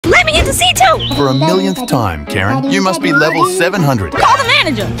to C2. For a millionth time, Karen, you must be level 700. Call the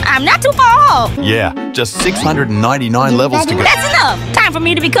manager. I'm not too far off. Yeah, just 699 levels to go. That's enough. Time for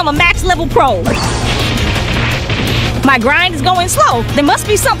me to become a max level pro. My grind is going slow. There must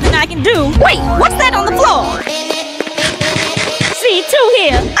be something I can do. Wait, what's that on the floor? C2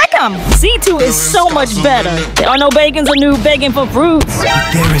 here. I come. C2 is so much better. There are no bacons or new bacon for fruits.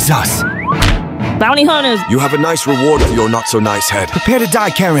 There is us. Bounty hunters. You have a nice reward for your not-so-nice head. Prepare to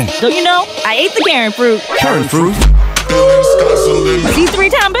die, Karen. Don't you know? I ate the Karen fruit. Karen fruit?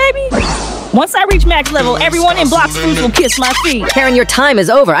 C3 time, baby. Once I reach max level, everyone in Blox Fruit will kiss my feet. Karen, your time is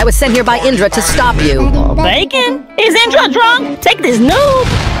over. I was sent here by Indra to stop you. Bacon? Is Indra drunk? Take this noob.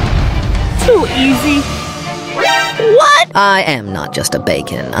 Too easy. What? I am not just a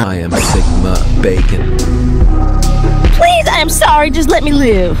bacon. I am Sigma Bacon. Please, I am sorry. Just let me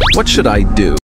live. What should I do?